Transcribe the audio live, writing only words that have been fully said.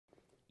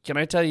Can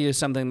I tell you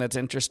something that's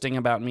interesting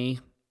about me?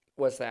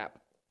 What's that?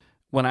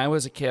 When I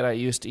was a kid, I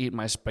used to eat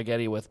my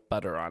spaghetti with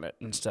butter on it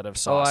instead of Oh,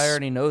 sauce. I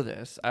already know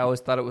this. I always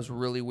thought it was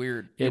really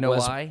weird. You know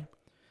why?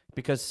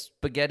 Because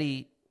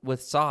spaghetti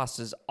with sauce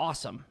is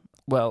awesome.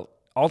 Well,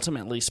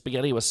 ultimately,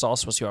 spaghetti with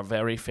sauce was your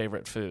very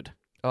favorite food.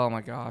 Oh,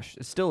 my gosh.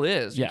 It still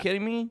is. Yeah. You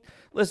kidding me?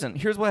 Listen,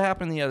 here's what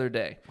happened the other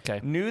day.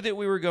 Okay. Knew that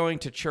we were going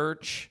to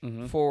church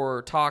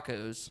for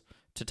tacos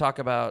to talk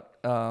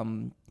about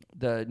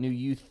the new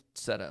youth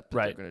setup that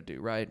they're going to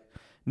do, right?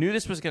 Knew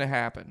this was going to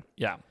happen.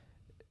 Yeah.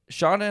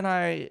 Shonda and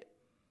I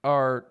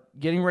are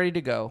getting ready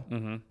to go.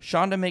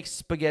 Shonda makes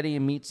spaghetti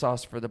and meat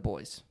sauce for the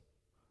boys.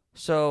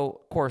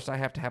 So, of course, I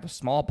have to have a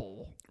small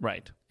bowl.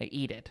 Right. I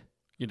eat it.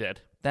 You did.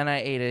 Then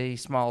I ate a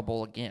small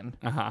bowl again.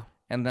 Uh-huh.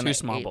 And then Two I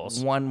small ate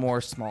bowls. one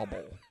more small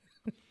bowl.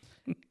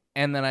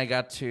 And then I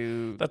got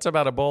to... That's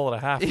about a bowl and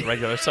a half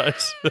regular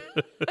size.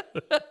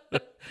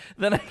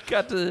 Then I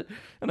got to...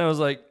 And I was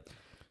like,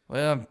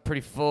 well, I'm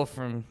pretty full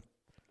from...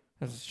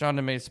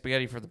 Shonda made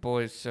spaghetti for the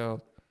boys,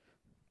 so...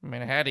 I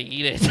mean, I had to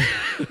eat it.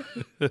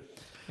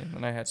 And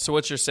then I had... So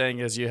what you're saying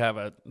is you have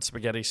a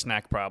spaghetti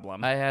snack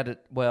problem. I had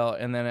it... Well,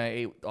 and then I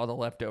ate all the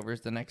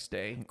leftovers the next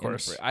day. Of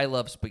course. I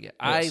love spaghetti.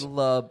 Yes. I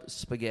love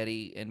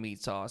spaghetti and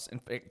meat sauce. In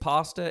fact,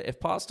 pasta... If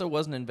pasta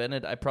wasn't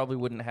invented, I probably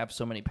wouldn't have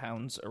so many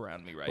pounds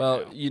around me right now.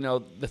 Well, you know,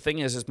 the thing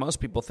is most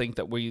people think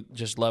that we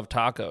just love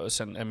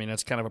tacos. And, I mean,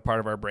 it's kind of a part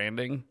of our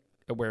branding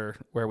where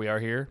we are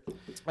here.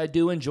 I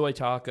do enjoy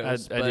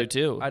tacos. I do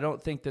too. I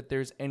don't think that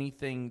there's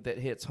anything that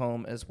hits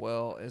home as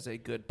well as a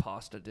good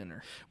pasta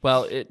dinner.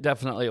 Well, it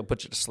definitely will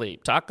put you to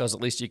sleep. Tacos,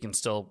 at least you can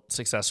still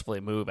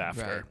successfully move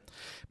after. Right.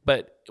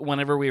 But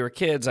whenever we were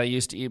kids, I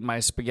used to eat my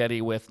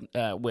spaghetti with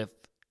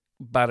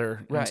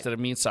butter instead of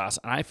meat sauce.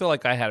 And I feel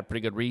like I had a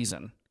pretty good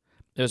reason.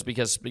 It was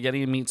because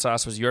spaghetti and meat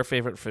sauce was your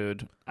favorite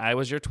food. I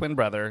was your twin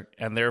brother,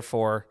 and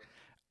therefore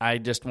I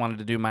just wanted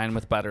to do mine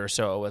with butter,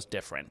 so it was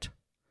different.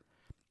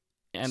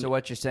 And so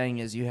what you're saying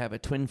is you have a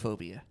twin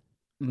phobia.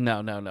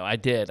 No, I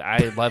did.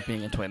 I love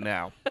being a twin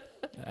now.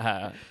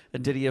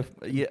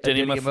 Didymophobia.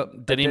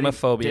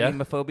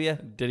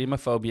 Didymophobia?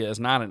 Didymophobia is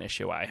not an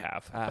issue I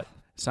have, but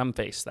some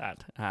face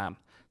that.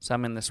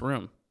 Some in this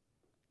room.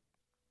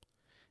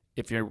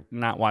 If you're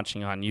not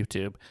watching on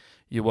YouTube,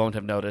 you won't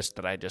have noticed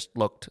that I just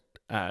looked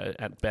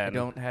at Ben. I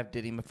don't have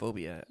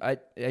didymophobia. I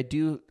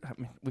do. I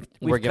mean,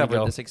 we've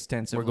covered this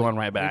extensively. We're going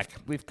right back.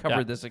 We've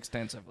covered this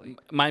extensively.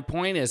 My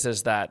point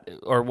is that,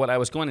 or what I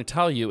was going to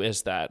tell you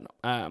is that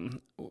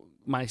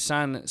my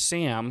son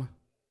Sam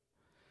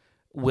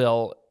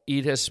will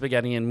eat his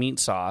spaghetti and meat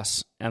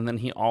sauce, and then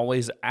he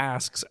always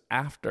asks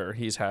after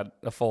he's had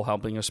a full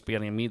helping of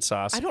spaghetti and meat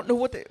sauce. I don't know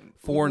what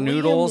for Liam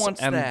noodles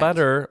and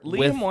butter.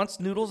 Liam wants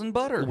noodles and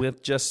butter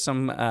with just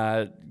some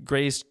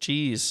glazed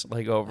cheese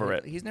over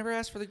it. He's never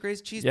asked for the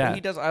glazed cheese, Yeah. but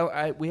he does.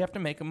 We have to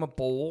make him a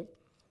bowl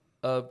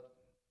of.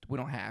 We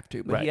don't have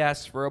to, but Right. he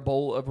asks for a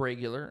bowl of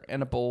regular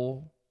and a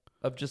bowl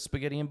of just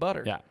spaghetti and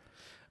butter. Yeah.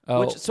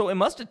 So it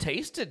must have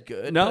tasted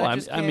good. No,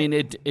 I mean,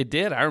 it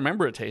did. I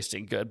remember it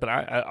tasting good, but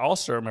I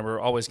also remember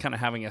always kind of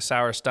having a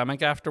sour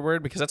stomach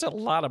afterward because that's a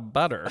lot of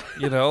butter,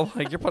 you're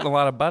putting a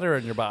lot of butter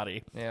in your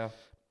body. Yeah.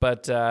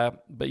 But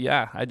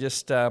yeah, I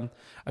just, I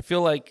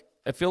feel like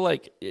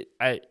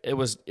it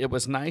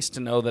was nice to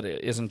know that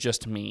it isn't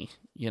just me,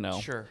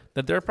 Sure.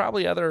 that there are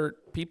probably other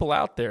people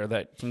out there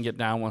that can get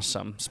down with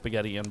some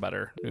spaghetti and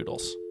butter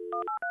noodles.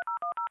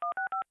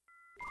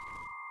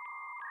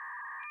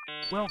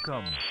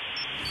 Welcome.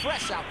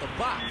 Fresh out the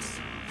box.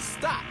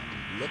 Stop.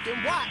 Look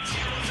and watch.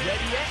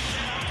 Ready yet?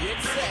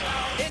 Get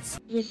set. It's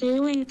The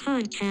Feeling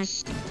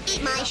Podcast.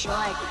 Eat my short.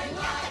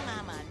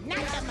 Not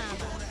the mama.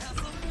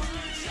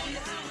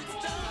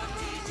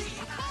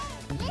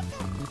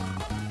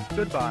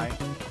 Goodbye.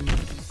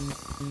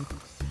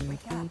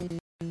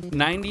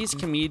 90s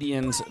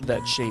comedians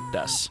that shaped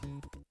us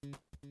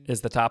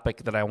is the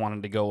topic that I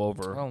wanted to go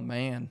over. Oh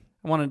man.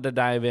 I wanted to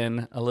dive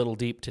in a little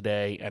deep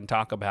today and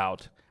talk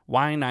about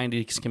why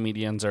 90s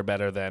comedians are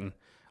better than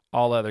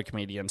all other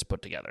comedians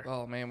put together.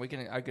 Oh man,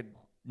 I could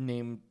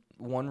name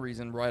one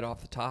reason right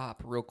off the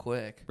top, real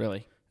quick.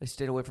 Really? They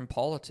stayed away from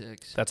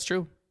politics. That's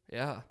true.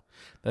 Yeah,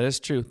 that is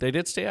true. They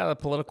did stay out of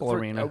the political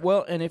arena.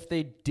 Well, and if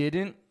they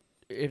didn't,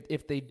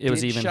 if they did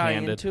was shy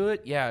even-handed. into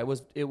it, yeah,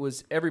 it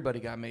was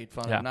everybody got made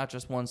fun Yeah. of, not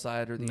just one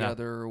side or the No.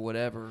 other or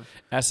whatever.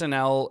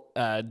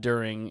 SNL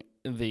during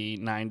the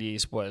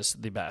 90s was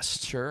the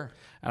best. Sure.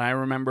 And I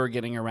remember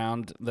getting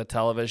around the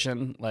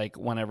television,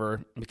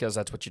 whenever, because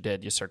that's what you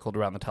did. You circled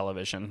around the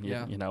television.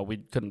 We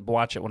couldn't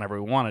watch it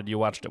whenever we wanted. You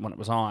watched it when it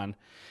was on.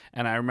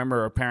 And I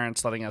remember our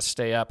parents letting us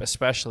stay up,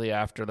 especially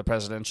after the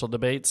presidential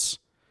debates,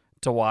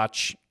 to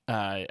watch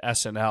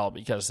SNL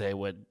because they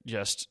would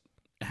just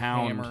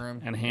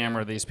hound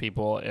hammer these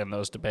people in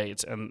those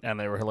debates, and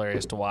they were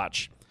hilarious to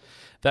watch.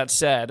 That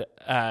said,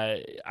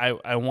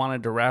 I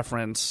wanted to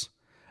reference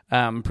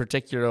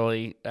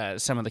particularly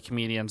some of the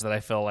comedians that I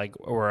feel like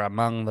were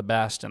among the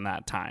best in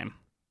that time.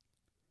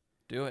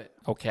 Do it.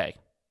 Okay.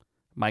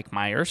 Mike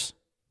Myers.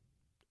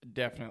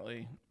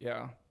 Definitely.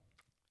 Yeah.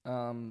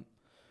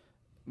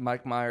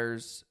 Mike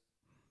Myers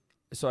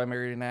So I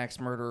Married an Axe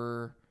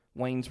Murderer,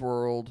 Wayne's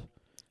World,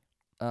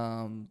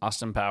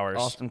 Austin Powers.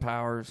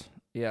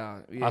 Yeah.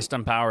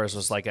 Austin Powers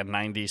was like a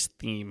 90s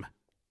theme.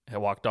 It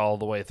walked all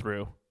the way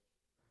through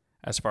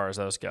as far as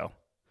those go.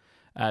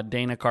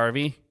 Dana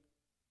Carvey.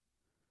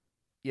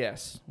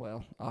 Yes.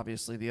 Well,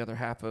 obviously the other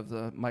half of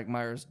the Mike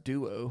Myers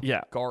duo.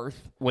 Yeah.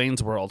 Garth.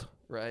 Wayne's World.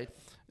 Right.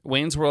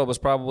 Wayne's World was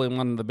probably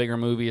one of the bigger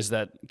movies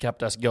that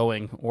kept us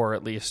going, or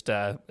at least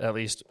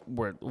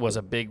was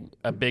a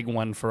big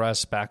one for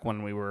us back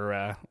when we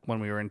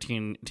were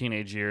in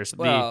teenage years.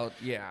 Well,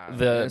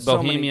 the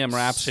Bohemian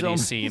Rhapsody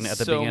scene at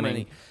the beginning.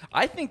 Many.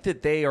 I think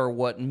that they are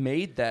what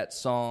made that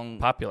song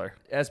popular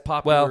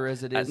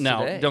as it is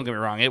no, today. don't get me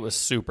wrong, it was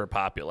super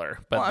popular.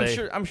 But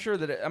I'm sure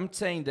that I'm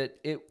saying that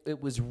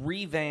it was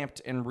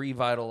revamped and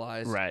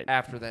revitalized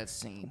after that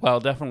scene.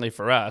 Well, definitely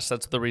for us,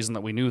 that's the reason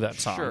that we knew that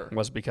song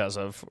was because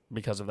of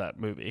that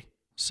movie.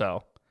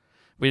 So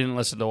we didn't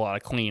listen to a lot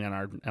of Queen in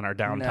our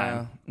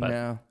downtime.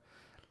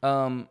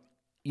 No.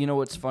 You know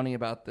what's funny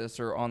about this,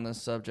 or on this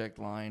subject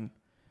line?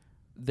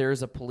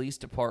 There's a police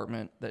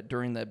department that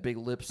during that big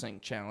lip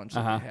sync challenge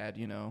that we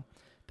had,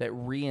 that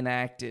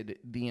reenacted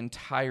the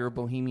entire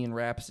Bohemian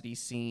Rhapsody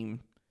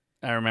scene.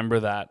 I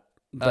remember that.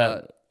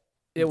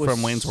 It was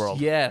from Wayne's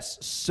World. Yes,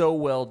 so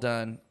well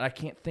done. I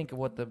can't think of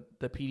what the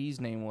PD's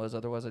name was.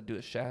 Otherwise, I'd do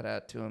a shout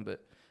out to him.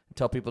 But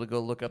tell people to go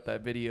look up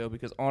that video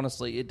because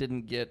honestly, it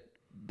didn't get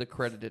the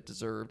credit it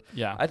deserved.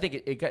 Yeah, I think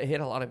it hit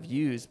a lot of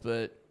views,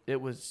 but it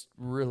was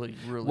really,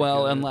 really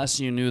well. good. Unless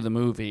you knew the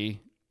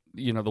movie.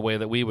 The way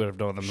that we would have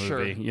known the movie.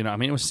 Sure.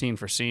 It was scene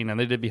for scene, and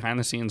they did behind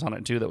the scenes on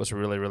it too. That was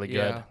really, really good.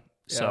 Yeah,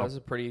 so it was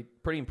pretty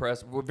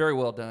impressive. Very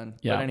well done.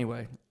 Yeah. But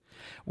anyway,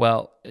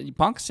 well,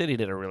 Punk City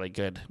did a really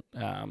good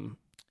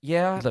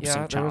lip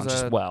sync challenge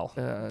as well.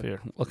 If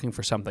you're looking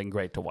for something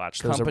great to watch,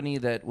 company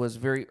that was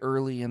very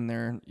early in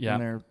their.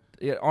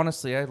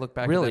 Honestly, I look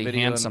back really at that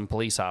video handsome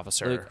police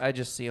officer. Look, I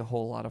just see a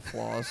whole lot of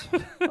flaws.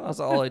 That's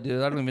all I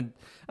do. I don't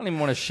even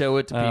want to show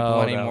it to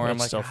people anymore. I'm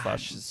like, so fun.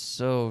 It's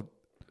so.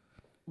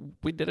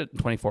 We did it in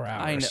 24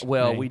 hours. I know.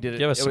 Well, we did it.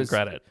 Give us some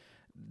credit.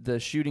 The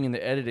shooting and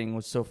the editing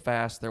was so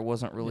fast, there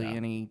wasn't really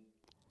any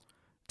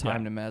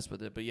time to mess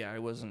with it. But yeah,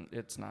 it wasn't.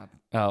 It's not.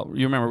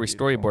 You remember we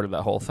storyboarded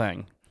that whole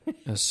thing. It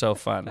was so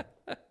fun.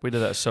 We did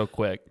that so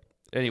quick.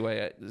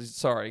 Anyway,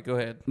 sorry. Go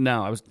ahead.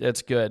 No,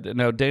 it's good.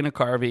 No, Dana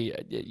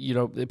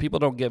Carvey. People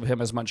don't give him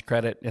as much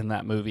credit in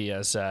that movie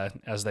as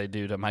they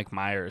do to Mike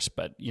Myers,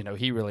 but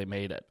he really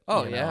made it.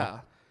 Oh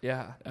yeah.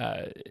 Yeah,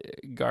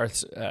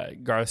 Garth's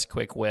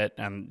quick wit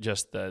and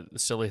just the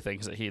silly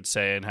things that he'd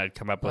say and had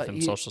come up with in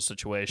social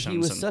situations. He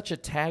was such a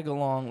tag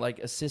along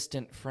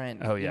assistant friend.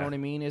 Oh yeah, you know what I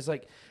mean? It's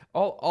like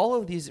all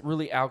of these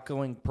really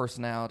outgoing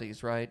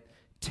personalities, right,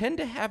 tend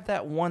to have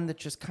that one that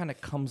just kind of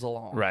comes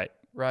along,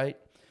 right.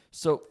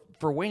 So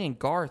for Wayne and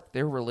Garth,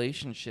 their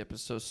relationship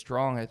is so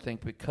strong, I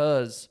think,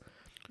 because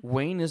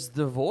Wayne is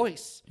the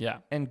voice. Yeah.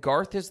 And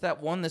Garth is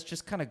that one that's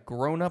just kind of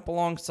grown up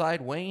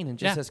alongside Wayne and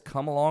just has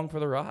come along for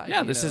the ride.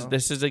 Yeah, this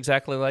is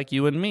exactly like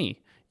you and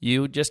me.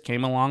 You just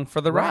came along for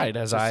the ride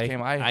as I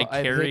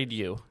carried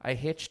you. I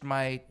hitched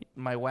my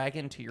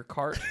wagon to your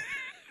cart.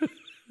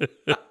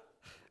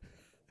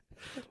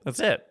 That's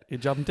it. You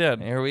jumped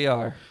in. Here we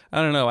are.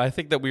 I don't know. I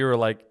think that we were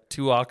like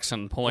two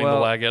oxen pulling the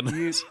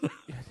wagon.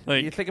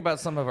 You think about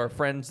some of our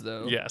friends,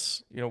 though.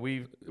 Yes.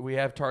 We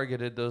have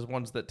targeted those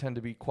ones that tend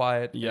to be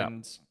quiet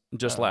and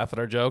just laugh at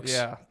our jokes.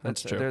 Yeah,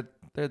 that's true.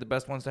 They're the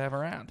best ones to have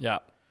around. Yeah.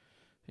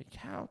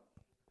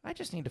 I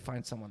just need to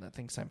find someone that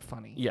thinks I'm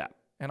funny. Yeah.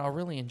 And I'll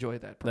really enjoy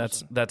that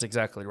person. That's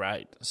exactly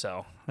right.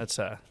 So that's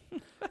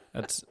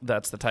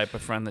the type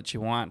of friend that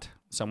you want.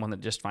 Someone that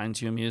just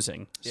finds you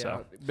amusing. Yeah,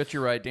 so. But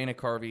you're right. Dana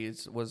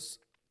Carvey was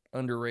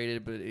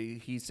underrated, but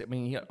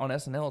he on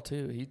SNL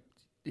too.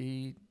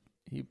 He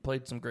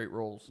played some great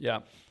roles. Yeah.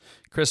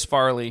 Chris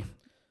Farley.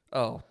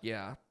 Oh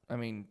yeah.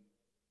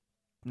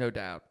 No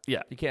doubt.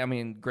 Yeah. You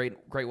can't. Great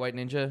White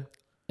Ninja.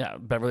 Yeah.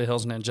 Beverly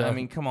Hills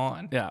Ninja. Come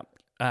on. Yeah.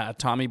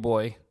 Tommy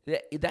Boy.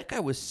 That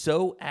guy was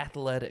so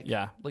athletic.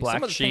 Yeah. Black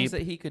some of the Sheep. things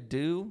that he could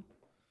do.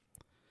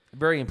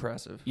 Very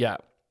impressive. Yeah.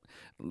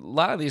 A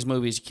lot of these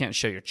movies you can't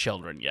show your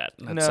children yet.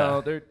 And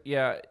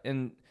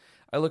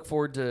I look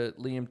forward to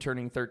Liam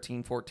turning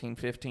 13, 14,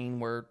 15,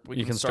 where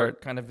we can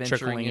start kind of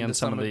venturing into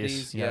some of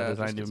these.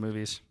 Design new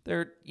movies.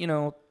 They're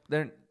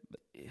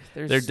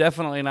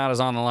definitely not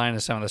as on the line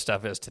as some of the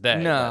stuff is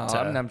today. No,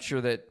 I'm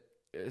sure that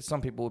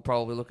some people would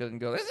probably look at it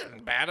and go, "This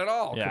isn't bad at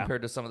all,"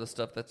 compared to some of the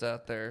stuff that's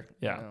out there.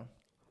 Yeah.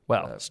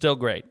 Well, still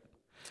great.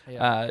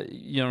 Yeah.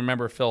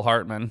 Remember Phil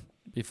Hartman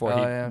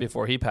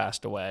before he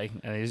passed away,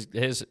 and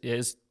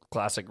his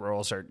classic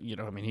roles are, he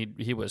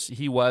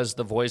was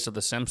the voice of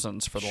The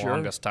Simpsons for the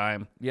longest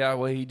time. Yeah,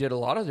 well, he did a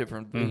lot of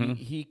different.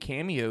 He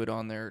cameoed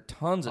on there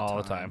tons of all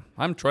the time.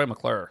 I'm Troy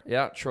McClure.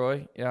 Yeah,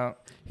 Troy. Yeah,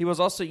 he was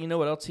also. You know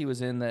what else he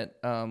was in that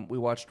we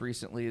watched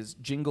recently is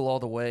Jingle All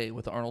the Way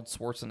with Arnold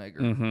Schwarzenegger.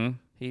 Mm-hmm.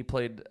 He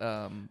played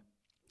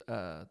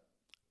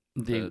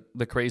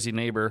the crazy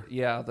neighbor.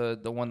 Yeah,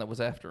 the one that was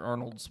after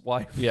Arnold's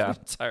wife Yeah. the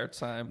entire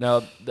time.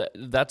 No,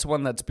 that's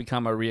one that's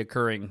become a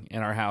reoccurring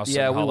in our house.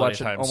 Yeah, at we holiday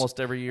watch it times. almost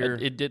every year.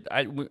 It did.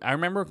 I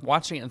remember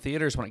watching it in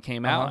theaters when it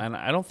came out, and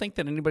I don't think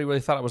that anybody really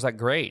thought it was that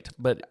great.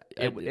 But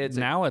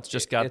it's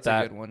just got it's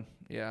that. a good one.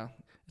 Yeah.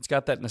 It's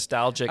got that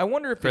nostalgic I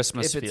wonder if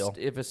Christmas if feel.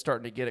 if it's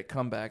starting to get a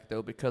comeback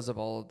though because of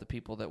all of the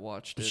people that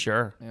watched it.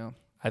 Sure. Yeah.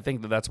 I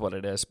think that's what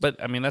it is.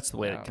 But I mean, that's the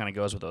way it kind of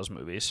goes with those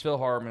movies. Phil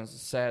Hartman's a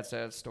sad,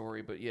 sad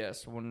story, but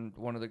yes, one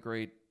of the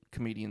great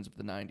comedians of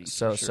the '90s.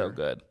 So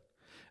good.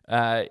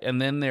 And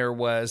then there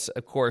was,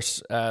 of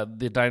course,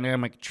 the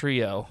dynamic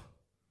trio,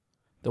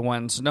 the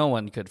ones no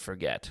one could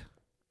forget: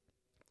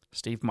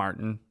 Steve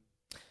Martin,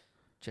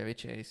 Chevy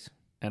Chase,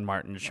 and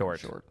Martin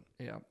Short.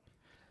 Yeah.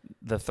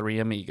 The Three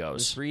The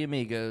Amigos. Three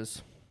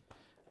Amigos.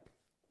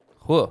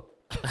 Whoa.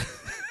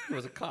 It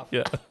was a cough.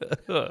 Yeah.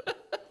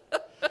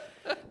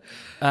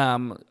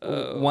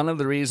 One of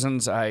the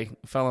reasons I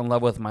fell in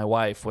love with my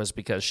wife was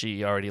because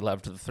she already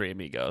loved the Three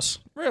Amigos.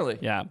 Really?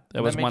 Yeah,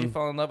 That made you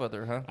fall in love with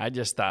her, huh? I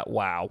just thought,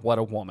 wow, what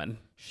a woman.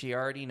 She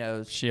already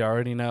knows. She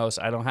already knows.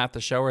 I don't have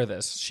to show her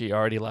this. She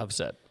already loves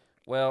it.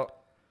 Well,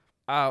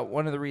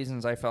 one of the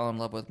reasons I fell in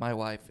love with my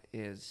wife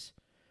is,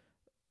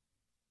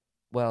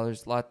 well,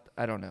 there's a lot.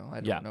 I don't know.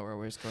 I don't know where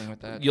we're going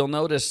with that. You'll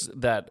notice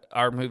that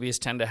our movies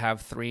tend to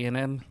have three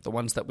in the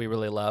ones that we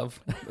really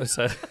love.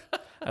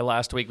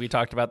 Last week we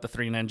talked about the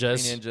Three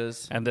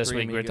Ninjas. And this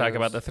week we're talking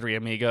about the Three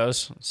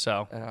Amigos.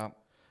 So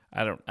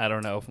I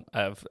don't know.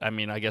 I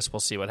mean, I guess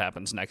we'll see what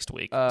happens next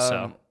week.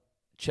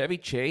 Chevy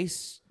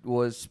Chase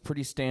was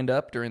pretty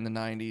stand-up during the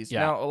 90s.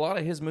 Yeah. Now, a lot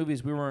of his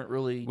movies we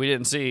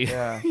didn't see.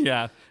 Yeah.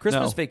 Yeah.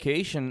 Christmas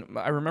Vacation,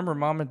 I remember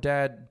Mom and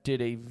Dad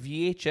did a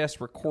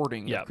VHS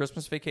recording of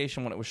Christmas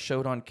Vacation when it was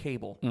showed on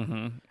cable.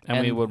 Mm-hmm.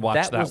 And we would watch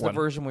that one. That was the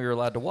version we were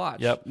allowed to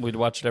watch. Yep, we'd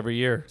watch it every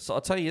year. So I'll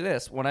tell you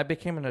this. When I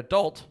became an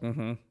adult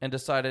and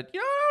decided,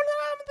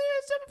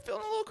 I'm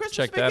feeling a little Christmas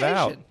Check Vacation. that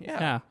out.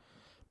 Yeah.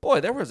 Boy,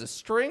 there was a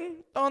string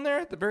on there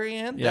at the very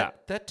end. Yeah.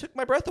 That took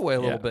my breath away a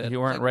little bit. You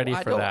weren't ready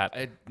for that.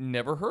 I'd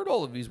never heard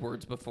all of these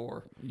words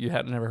before. You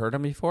hadn't never heard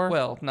them before?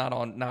 Well, not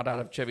out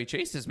of Chevy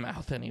Chase's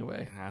mouth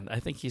anyway. And I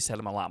think he said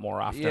them a lot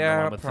more often than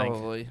Yeah, one would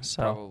probably. think.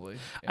 So, Probably.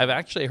 Yeah. I've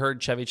actually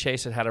heard Chevy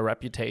Chase had a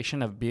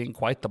reputation of being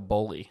quite the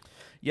bully.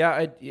 Yeah,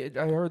 I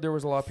heard there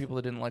was a lot of people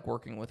that didn't like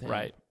working with him.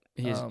 Right.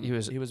 He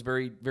was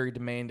very, very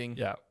demanding.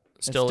 Yeah.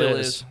 And Still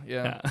is.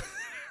 Yeah.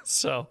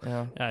 So,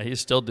 yeah,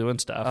 he's still doing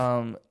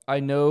stuff. I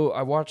know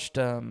I watched,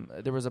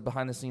 there was a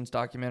behind-the-scenes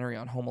documentary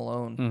on Home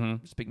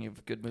Alone, speaking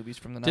of good movies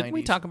from the 90s. Didn't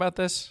we talk about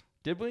this?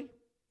 Did we?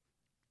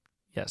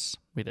 Yes,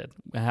 we did.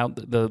 How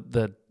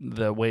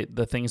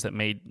the things that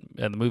made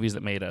the movies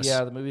that made us.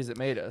 Yeah, the movies that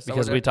made us.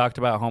 Because we talked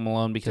about Home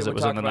Alone because it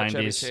was in the 90s.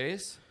 Chevy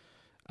Chase?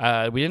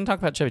 We didn't talk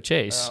about Chevy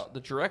Chase. The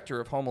director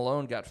of Home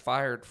Alone got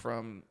fired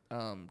from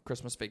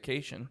Christmas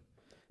Vacation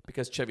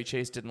because Chevy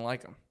Chase didn't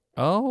like him.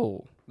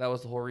 Oh. That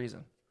was the whole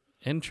reason.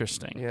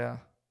 Interesting. Yeah.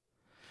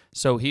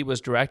 So he was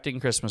directing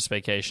Christmas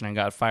Vacation and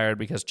got fired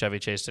because Chevy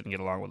Chase didn't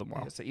get along with him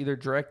well. Yeah, so either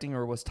directing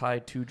or was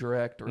tied to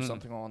direct or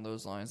something along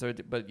those lines.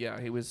 But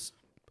yeah, he was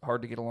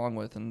hard to get along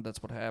with, and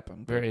that's what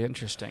happened. Very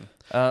interesting.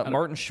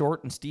 Martin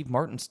Short and Steve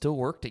Martin still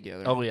work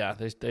together. Oh yeah,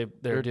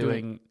 they're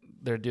doing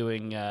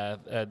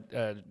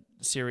a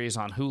series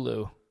on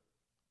Hulu.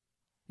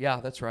 Yeah,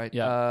 that's right.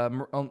 Yeah.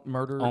 Only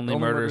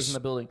Murders in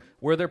the Building,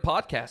 where they're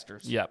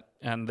podcasters. Yep,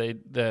 and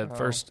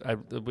first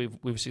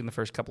we've seen the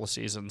first couple of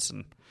seasons,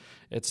 and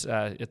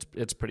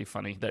it's pretty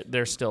funny.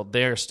 They're still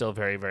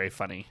very, very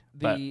funny.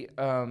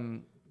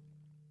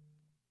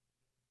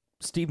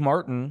 Steve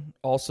Martin,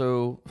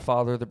 also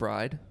Father of the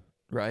Bride,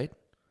 right?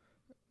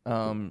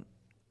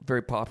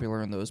 Very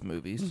popular in those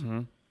movies.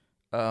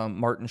 Mm-hmm.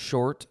 Martin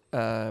Short,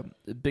 the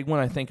big one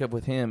I think of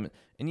with him,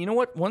 and you know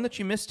what? One that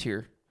you missed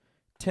here,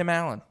 Tim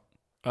Allen.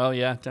 Oh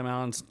yeah, Tim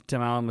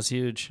Allen was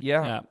huge.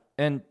 Yeah.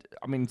 And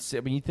I mean,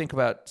 you think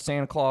about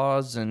Santa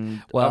Claus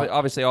and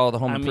obviously all the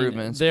home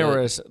improvements.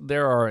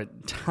 There are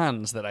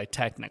tons that I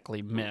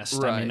technically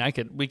missed. Right. I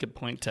mean, we could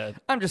point to.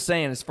 I'm just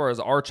saying, as far as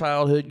our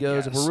childhood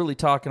goes, if we're really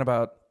talking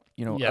about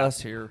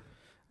us here,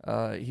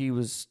 he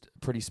was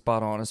pretty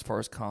spot on as far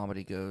as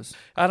comedy goes.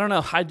 I don't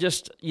know. I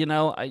just you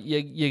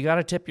got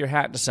to tip your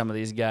hat to some of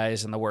these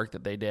guys and the work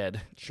that they did.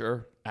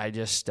 Sure. I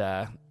just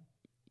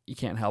you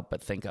can't help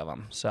but think of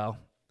them. So.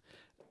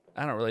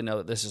 I don't really know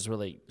that this is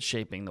really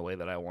shaping the way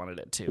that I wanted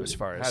it to. As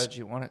far as how did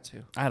you want it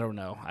to? I don't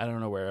know. I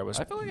don't know where I was.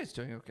 I feel like it's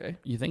doing okay.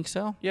 You think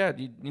so? Yeah.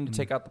 You need to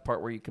take out the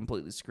part where you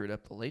completely screwed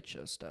up the Late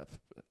Show stuff.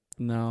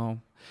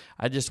 No,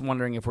 I'm just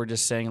wondering if we're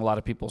just saying a lot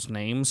of people's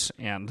names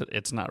and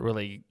it's not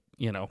really.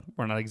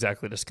 We're not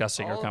exactly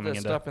discussing or coming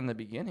into stuff in the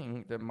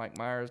beginning. The Mike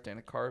Myers,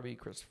 Dana Carvey,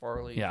 Chris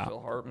Farley,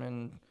 Phil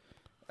Hartman.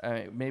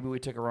 Maybe we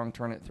took a wrong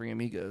turn at Three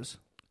Amigos.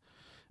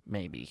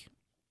 Maybe.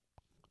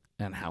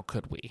 And how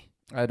could we?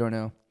 I don't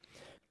know.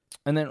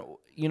 And then,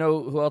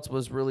 who else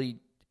was really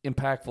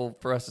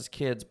impactful for us as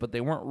kids, but they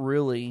weren't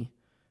really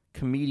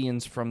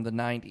comedians from the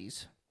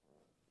 90s?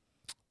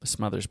 The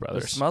Smothers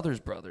Brothers. The Smothers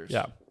Brothers.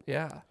 Yeah.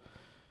 Yeah.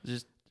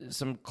 Just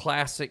some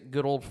classic,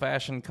 good old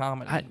fashioned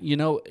comedy.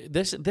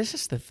 This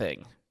is the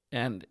thing,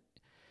 and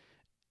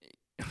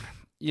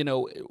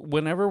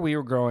whenever we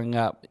were growing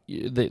up,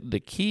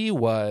 the key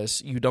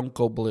was you don't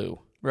go blue.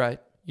 Right.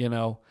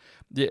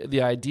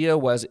 The idea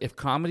was if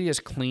comedy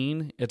is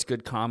clean, it's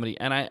good comedy.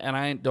 And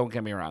I don't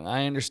get me wrong,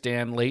 I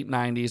understand late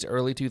 90s,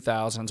 early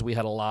 2000s, we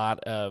had a lot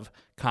of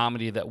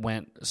comedy that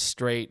went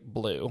straight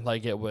blue.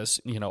 Like it was,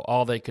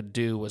 all they could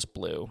do was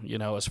blue,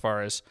 as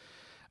far as,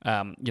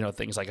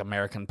 things like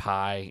American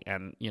Pie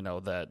and,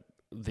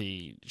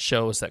 the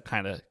shows that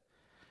kind of,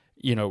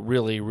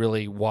 really,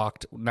 really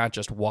not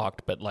just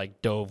walked, but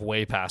like dove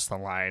way past the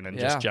line and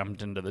just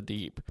jumped into the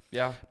deep.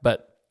 Yeah.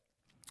 But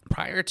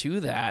prior to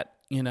that,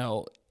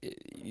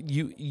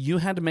 you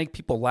had to make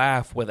people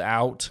laugh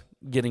without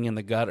getting in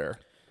the gutter.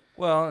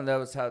 Well, and that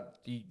was how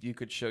you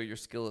could show your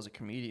skill as a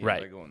comedian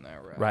right. by going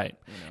that route. Right.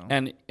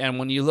 And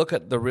when you look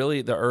at the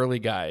early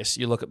guys,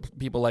 you look at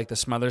people like the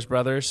Smothers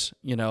Brothers,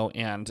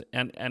 and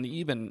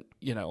even,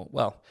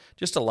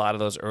 just a lot of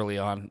those early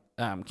on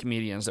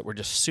comedians that were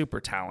just super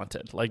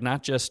talented. Like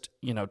not just,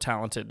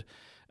 talented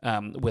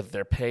with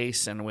their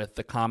pace and with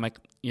the comic,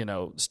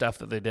 stuff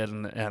that they did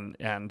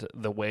and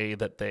the way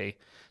that they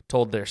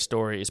told their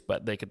stories,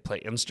 but they could play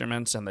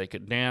instruments and they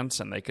could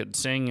dance and they could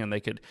sing and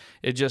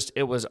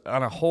it was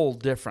on a whole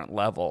different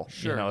level,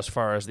 as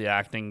far as the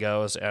acting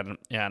goes and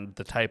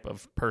the type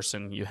of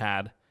person you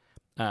had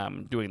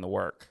doing the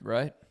work.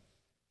 Right.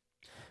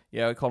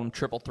 Yeah, we called them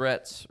triple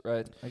threats,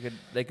 right?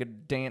 They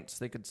could dance,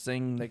 they could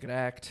sing, they could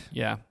act.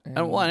 Yeah. And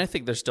I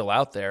think they're still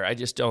out there. I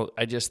just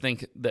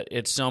think that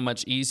it's so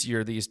much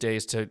easier these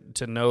days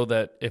to know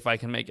that if I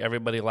can make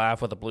everybody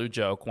laugh with a blue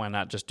joke, why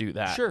not just do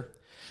that? Sure.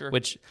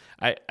 Which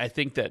I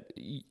think that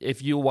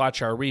if you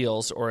watch our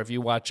reels or if you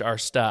watch our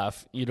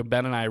stuff,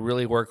 Ben and I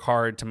really work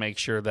hard to make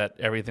sure that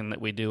everything that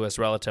we do is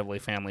relatively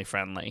family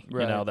friendly.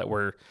 Right. That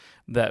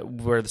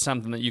we're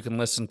something that you can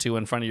listen to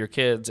in front of your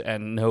kids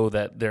and know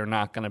that they're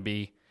not going to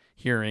be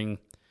hearing,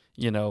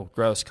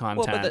 gross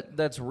content. Well, but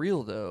that's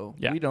real though.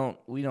 Yeah.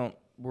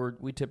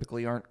 We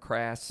typically aren't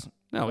crass.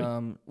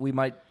 No, we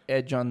might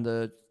edge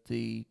on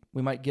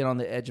we might get on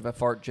the edge of a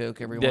fart joke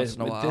every once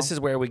in a while. This is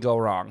where we go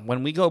wrong.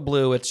 When we go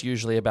blue, it's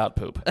usually about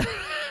poop.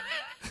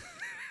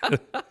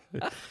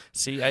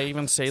 See, I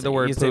even say the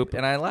word poop,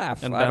 and I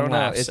laugh. And I don't know.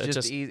 laughs. It's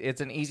just it's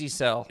an easy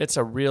sell. It's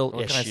a real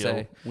what issue. Can I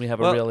say? We have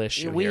a real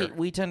issue here.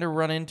 We tend to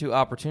run into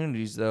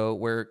opportunities though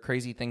where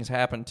crazy things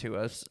happen to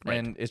us, right.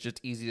 and it's just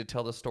easy to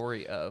tell the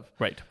story of.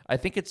 Right. I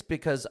think it's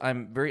because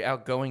I'm very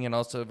outgoing and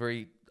also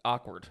very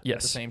awkward yes.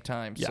 at the same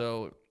time. Yeah.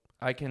 So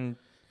I can.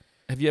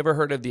 Have you ever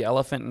heard of the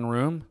elephant in the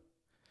room?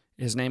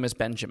 His name is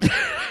Benjamin.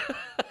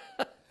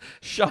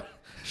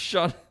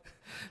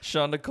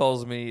 Shonda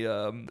calls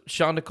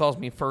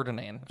me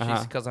Ferdinand.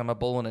 She's because I'm a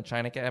bull in a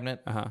china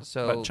cabinet.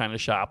 So but china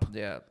shop.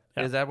 Yeah.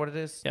 Yeah. Is that what it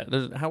is?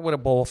 Yeah. How would a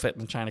bowl fit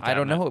in the china cabinet? I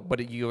don't know,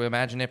 but you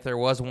imagine if there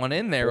was one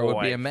in there, it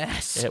would be a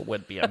mess. It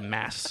would be a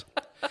mess.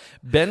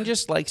 Ben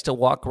just likes to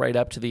walk right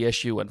up to the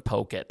issue and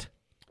poke it.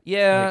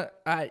 Yeah,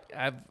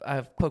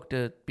 I've poked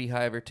a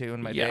beehive or two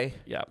in my day.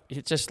 Yeah.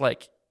 It's just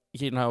like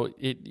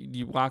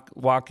you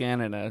walk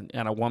in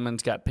and a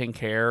woman's got pink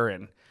hair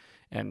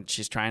and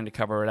she's trying to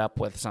cover it up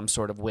with some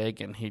sort of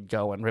wig, and he'd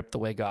go and rip the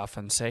wig off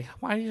and say,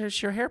 "Why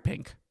is your hair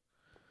pink?"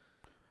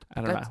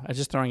 I don't know. I'm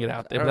just throwing it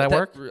out there. Would that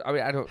work? I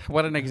mean, I don't.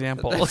 What an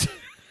example.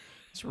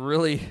 It's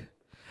really.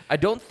 I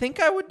don't think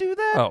I would do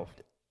that. Oh.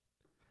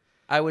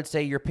 I would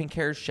say your pink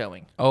hair is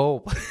showing.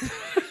 Oh.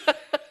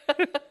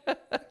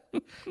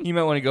 You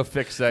might want to go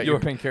fix that. Your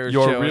pink hair is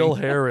showing. Your real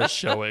hair is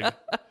showing.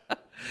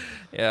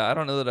 Yeah, I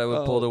don't know that I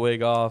would pull the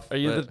wig off. Are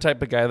you the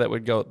type of guy that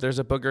would go, "There's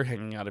a booger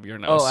hanging out of your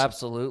nose"? Oh,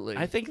 absolutely.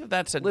 I think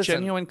that's a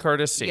genuine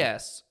courtesy.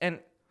 Yes, and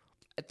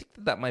I think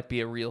that might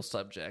be a real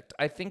subject.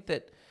 I think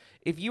that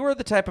if you are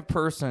the type of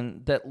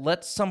person that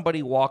lets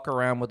somebody walk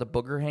around with a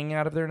booger hanging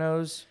out of their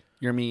nose,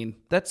 you're mean.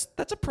 That's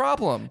a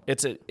problem.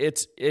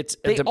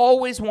 They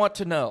always want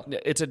to know.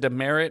 It's a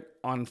demerit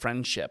on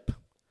friendship.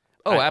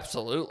 Oh,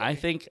 absolutely. I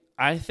think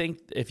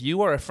if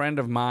you are a friend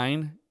of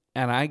mine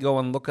and I go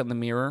and look in the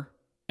mirror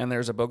and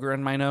there's a booger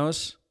in my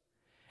nose,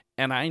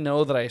 and I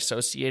know that I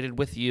associated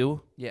with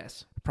you.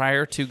 Yes.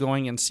 Prior to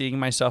going and seeing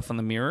myself in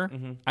the mirror,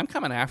 I'm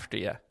coming after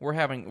you. We're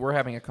having a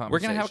conversation. We're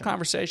gonna have a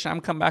conversation.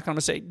 I'm come back. I'm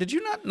gonna say, "Did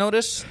you not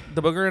notice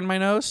the booger in my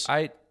nose?"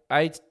 I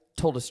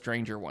told a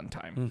stranger one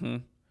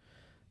time.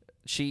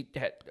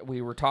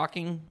 We were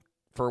talking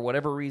for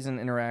whatever reason,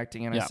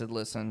 interacting, and I said,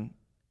 "Listen,"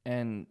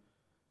 and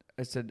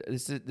I said,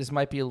 "This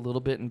might be a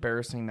little bit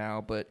embarrassing now,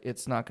 but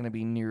it's not going to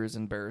be near as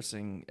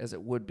embarrassing as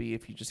it would be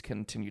if you just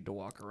continued to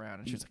walk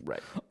around." And she's like,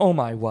 "Right? Oh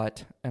my,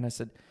 what?" And I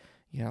said,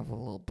 "You have a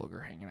little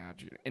booger hanging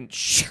out," and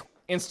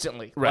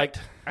instantly, right?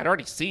 Like, I'd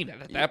already seen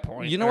it at that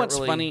point. You know what's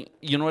funny?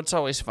 You know what's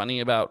always funny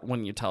about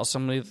when you tell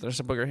somebody that there's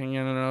a booger hanging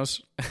in their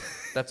nose?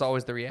 That's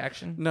always the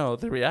reaction. No,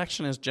 the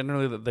reaction is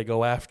generally that they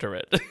go after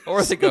it,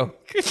 or they go.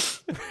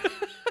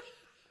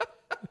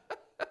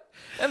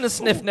 And the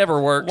sniff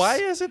never works. Why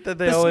is it that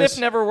the sniff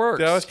never works?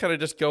 They always kind of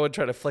just go and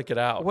try to flick it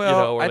out.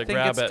 Well, or I they think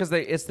grab it's because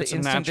it's the It's a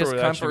instant natural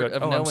reaction. discomfort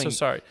of Oh, knowing. I'm so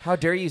sorry. How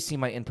dare you see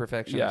my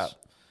imperfections? Yeah.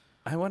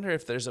 I wonder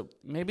if there's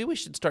maybe we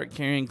should start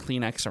carrying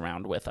Kleenex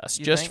around with us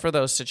You just think? for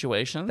those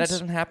situations. That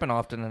doesn't happen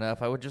often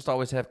enough. I would just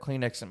always have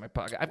Kleenex in my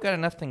pocket. I've got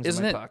enough things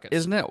in my pockets.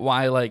 Isn't it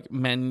why like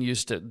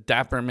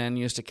dapper men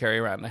used to carry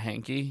around a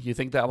hanky? You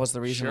think that was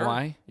the reason Sure.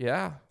 why?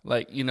 Yeah.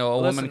 Like, a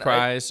Listen, woman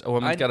cries, a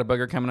woman's I- got a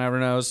booger coming out of her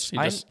nose.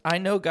 I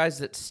know guys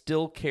that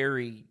still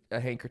carry a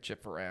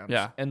handkerchief around.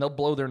 Yeah. And they'll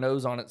blow their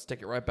nose on it,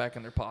 stick it right back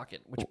in their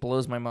pocket, which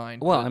blows my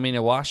mind. well, But I mean,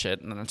 you wash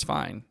it and then it's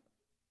fine.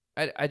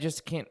 I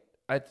just can't.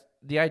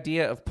 The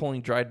idea of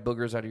pulling dried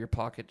boogers out of your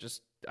pocket,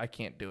 I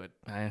can't do it.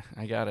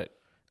 I got it.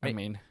 I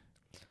mean,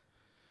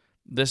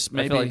 this I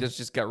may feel be like this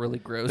just got really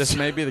gross. this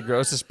may be the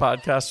grossest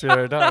podcast we've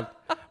ever done.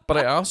 But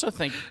I also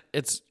think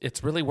it's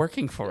really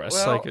working for us.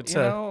 Well, like it's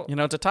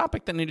it's a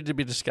topic that needed to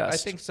be discussed. I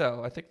think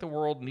so. I think the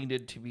world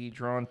needed to be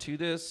drawn to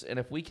this, and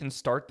if we can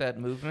start that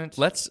movement,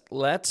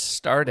 let's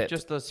start it.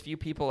 just those few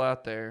people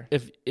out there.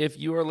 If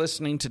you are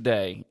listening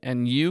today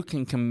and you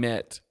can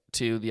commit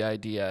to the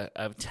idea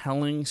of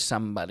telling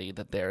somebody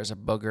that there is a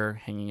booger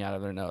hanging out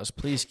of their nose,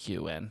 please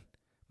cue in.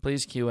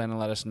 Please cue in and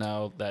let us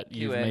know that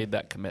you've made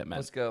that commitment.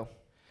 Let's go.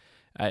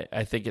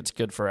 I think it's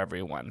good for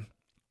everyone.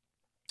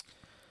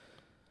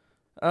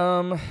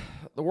 The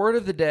word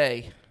of the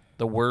day.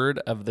 The word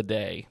of the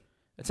day.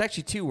 It's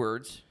actually 2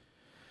 words.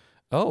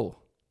 Oh.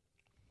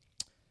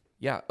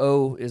 Yeah,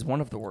 O is one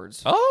of the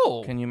words.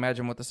 Oh. Can you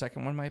imagine what the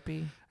second one might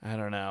be? I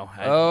don't know.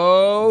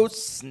 Oh,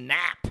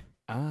 snap.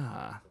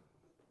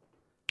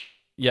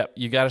 Yep,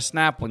 you got to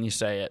snap when you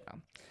say it.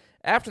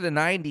 After the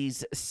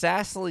 90s,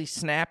 sassily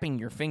snapping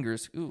your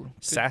fingers. Ooh.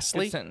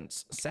 Sassily? Good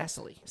sentence.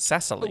 Sassily.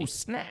 Sassily. Oh,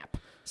 snap.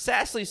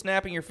 Sassily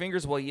snapping your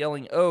fingers while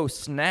yelling, oh,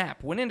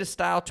 snap, went into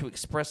style to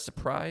express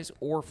surprise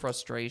or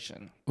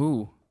frustration.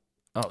 Ooh.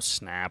 Oh,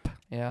 snap.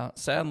 Yeah,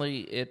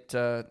 sadly, it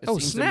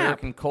seems snap.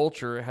 American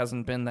culture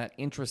hasn't been that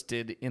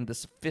interested in the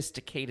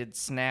sophisticated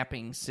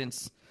snapping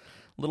since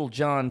Little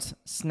John's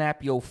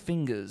Snap Yo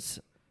Fingers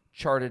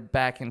charted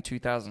back in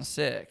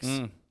 2006.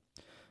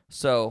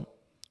 So,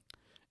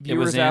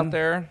 viewers out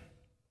there,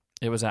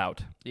 It was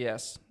out.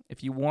 yes,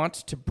 if you want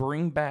to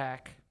bring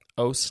back,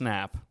 Oh,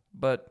 snap.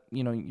 but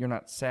you're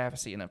not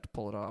sassy enough to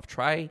pull it off,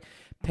 try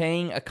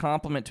paying a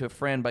compliment to a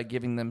friend by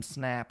giving them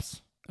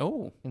snaps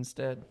Oh.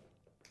 instead.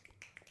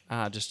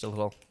 Just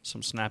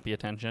some snappy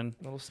attention.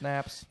 Little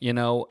snaps.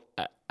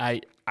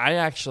 I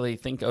actually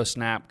think Oh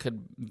Snap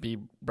could be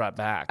brought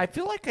back. I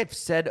feel like I've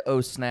said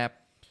oh snap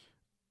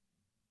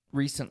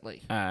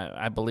recently.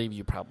 I believe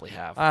you probably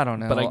have. I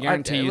don't know. But I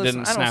guarantee you listen,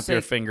 didn't I don't snap say-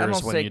 your fingers I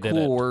don't when say you did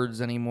cool it.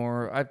 words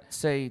anymore. I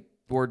say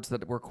words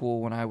that were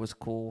cool when I was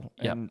cool,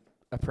 Yep. and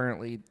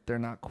apparently they're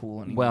not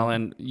cool anymore. Well,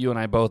 and you and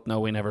I both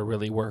know we never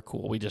really were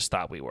cool. We just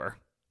thought we were.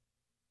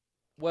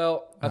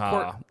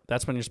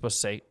 That's when you're supposed to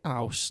say,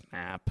 oh,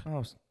 snap.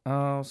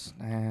 Oh,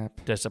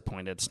 snap.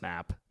 Disappointed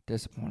snap.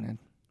 Disappointed.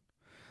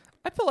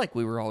 I feel like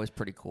we were always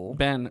pretty cool.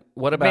 Ben,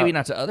 what about... Maybe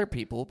not to other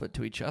people, but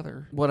to each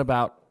other. What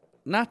about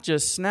not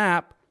just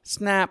snap,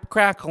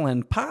 crackle,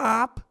 and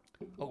pop?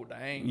 Oh,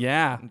 dang.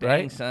 Yeah, Dang,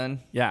 right?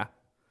 son. Yeah.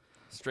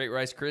 Straight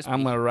Rice Krispie.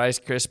 I'm going to Rice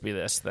Krispie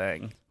this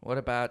thing. What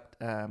about,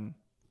 I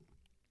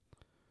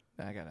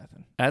got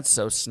nothing. That's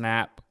so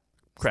snap,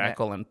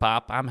 crackle, and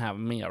pop. I'm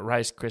having me a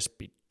Rice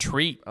Krispie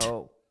treat.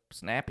 Oh,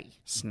 snappy.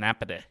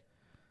 Snappity.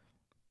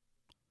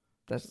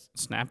 That's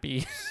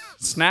Snappy.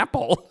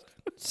 Snapple.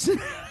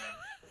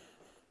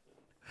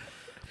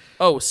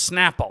 Oh,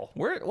 Snapple.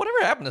 whatever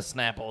happened to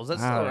Snapple? Is that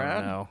still I don't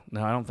around? know.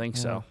 No, I don't think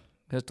so.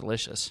 It's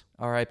delicious.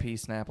 R.I.P.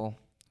 Snapple.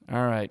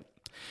 All right.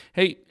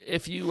 Hey,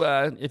 if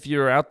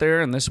you're out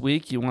there and this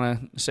week you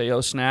want to say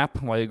 "Oh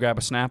snap" while you grab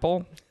a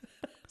Snapple,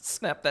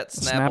 Snap that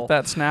Snapple. snap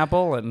that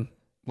Snapple and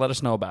let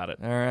us know about it.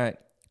 All right.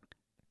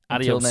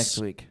 Adios. Until next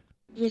week.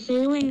 The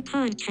following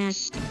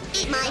podcast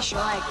Eat my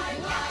short. Not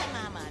the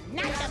mama,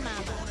 not the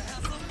mama.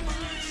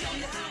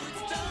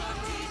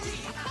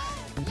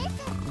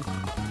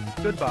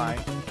 Goodbye.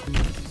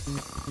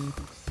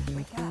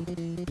 Wake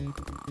up.